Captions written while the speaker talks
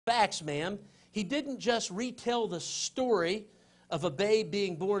facts, ma'am. He didn't just retell the story of a babe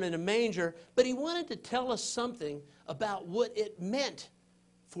being born in a manger, but he wanted to tell us something about what it meant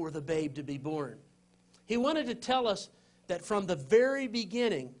for the babe to be born. He wanted to tell us that from the very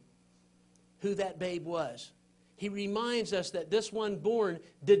beginning, who that babe was. He reminds us that this one born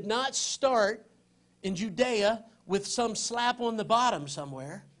did not start in Judea with some slap on the bottom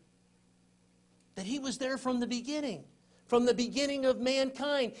somewhere. That he was there from the beginning of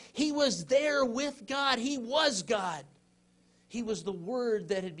mankind. He was there with God. He was God. He was the Word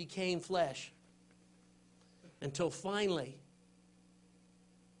that had became flesh. Until finally,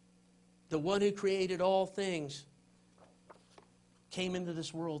 the one who created all things came into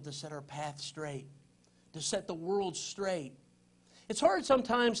this world to set our path straight, to set the world straight. It's hard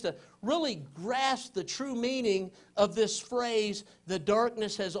sometimes to really grasp the true meaning of this phrase, the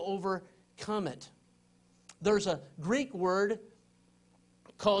darkness has overcome it. There's a Greek word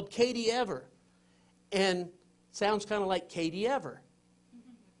called Katie-ever, and sounds kind of like Katie Ever.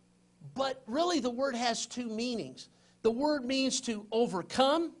 But really the word has two meanings. The word means to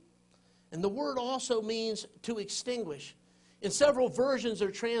overcome, and the word also means to extinguish. In several versions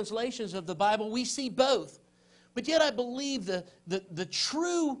or translations of the Bible, we see both. But yet I believe the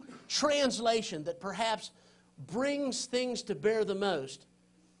true translation that perhaps brings things to bear the most,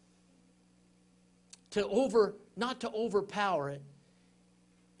 not to overpower it,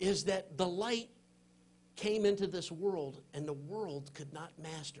 is that the light came into this world and the world could not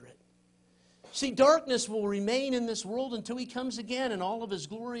master it. See, darkness will remain in this world until He comes again in all of His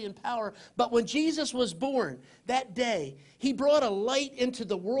glory and power. But when Jesus was born that day, He brought a light into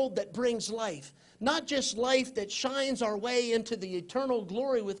the world that brings life. Not just life that shines our way into the eternal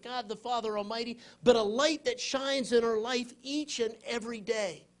glory with God the Father Almighty, but a light that shines in our life each and every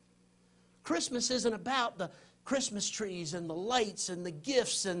day. Christmas isn't about the Christmas trees and the lights and the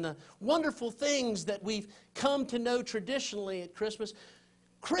gifts and the wonderful things that we've come to know traditionally at Christmas.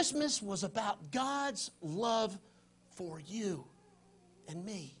 Christmas was about God's love for you and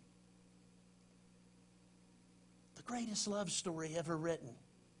me. The greatest love story ever written.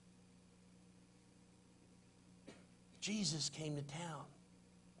 Jesus came to town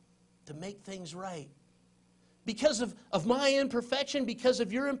to make things right. Because of my imperfection, because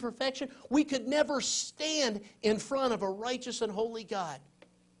of your imperfection, we could never stand in front of a righteous and holy God.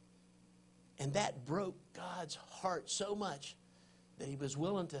 And that broke God's heart so much that He was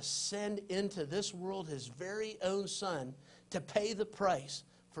willing to send into this world His very own Son to pay the price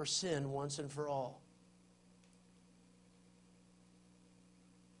for sin once and for all.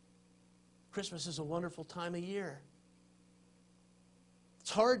 Christmas is a wonderful time of year. It's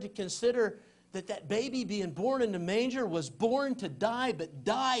hard to consider that baby being born in the manger was born to die, but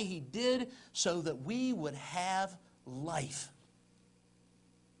die He did so that we would have life.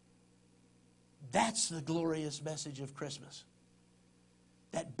 That's the glorious message of Christmas.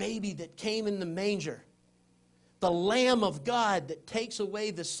 That baby that came in the manger, the Lamb of God that takes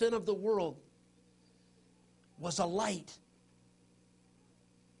away the sin of the world, was a light.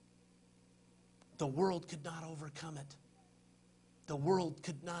 The world could not overcome it. The world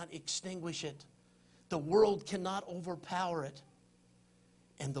could not extinguish it. The world cannot overpower it.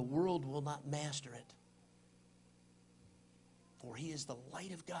 And the world will not master it. For He is the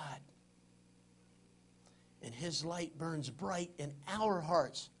light of God. And His light burns bright in our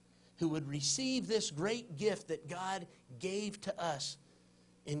hearts who would receive this great gift that God gave to us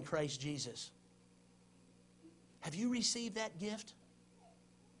in Christ Jesus. Have you received that gift?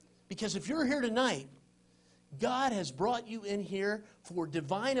 Because if you're here tonight, God has brought you in here for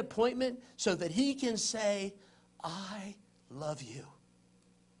divine appointment so that He can say, I love you.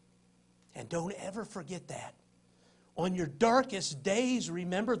 And don't ever forget that. On your darkest days,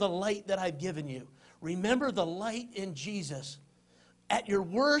 remember the light that I've given you. Remember the light in Jesus. At your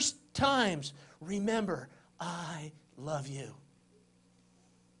worst times, remember, I love you.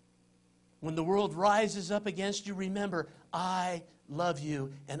 When the world rises up against you, remember, I love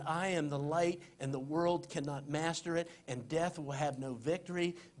you, and I am the light, and the world cannot master it, and death will have no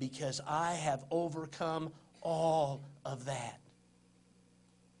victory because I have overcome all of that.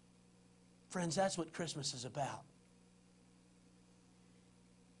 Friends, that's what Christmas is about.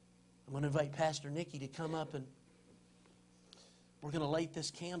 I'm going to invite Pastor Nikki to come up, and we're going to light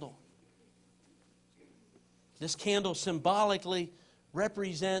this candle. This candle symbolically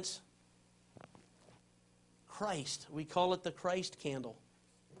represents Christ. We call it the Christ candle.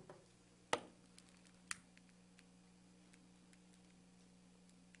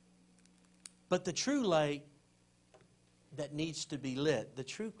 But the true light that needs to be lit, the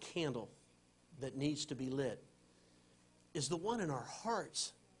true candle that needs to be lit, is the one in our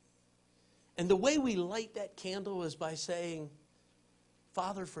hearts. And the way we light that candle is by saying,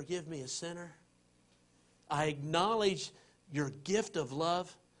 Father, forgive me, a sinner. I acknowledge your gift of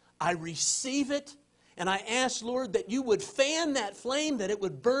love. I receive it. And I ask, Lord, that you would fan that flame, that it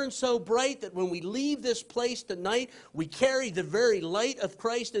would burn so bright that when we leave this place tonight, we carry the very light of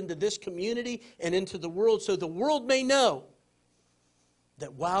Christ into this community and into the world, so the world may know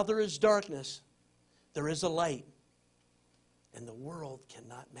that while there is darkness, there is a light, and the world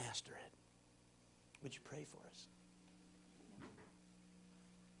cannot master it. Would you pray for us?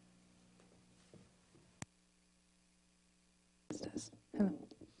 Hello.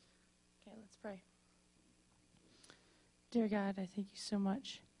 Okay, let's pray. Dear God, I thank you so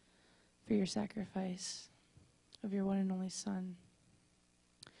much for your sacrifice of your one and only Son.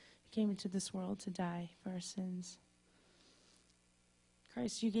 He came into this world to die for our sins.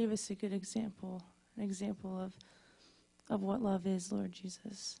 Christ, you gave us a good example, an example of what love is, Lord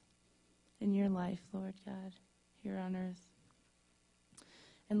Jesus, in your life, Lord God, here on earth.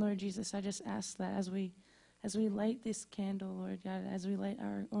 And Lord Jesus, I just ask that as we light this candle, Lord God, as we light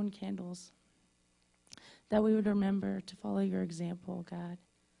our own candles, that we would remember to follow your example, God.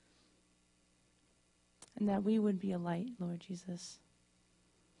 And that we would be a light, Lord Jesus.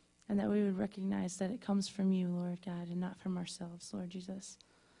 And that we would recognize that it comes from you, Lord God, and not from ourselves, Lord Jesus.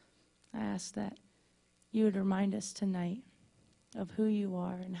 I ask that you would remind us tonight of who you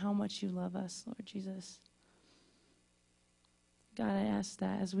are and how much you love us, Lord Jesus. God, I ask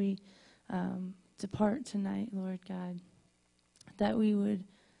that as we depart tonight, Lord God, that we would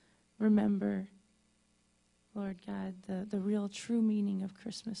remember, Lord God, the real true meaning of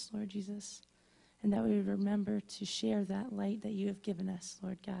Christmas, Lord Jesus, and that we would remember to share that light that you have given us,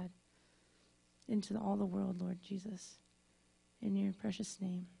 Lord God, into all the world, Lord Jesus. In your precious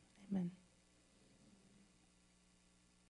name, amen.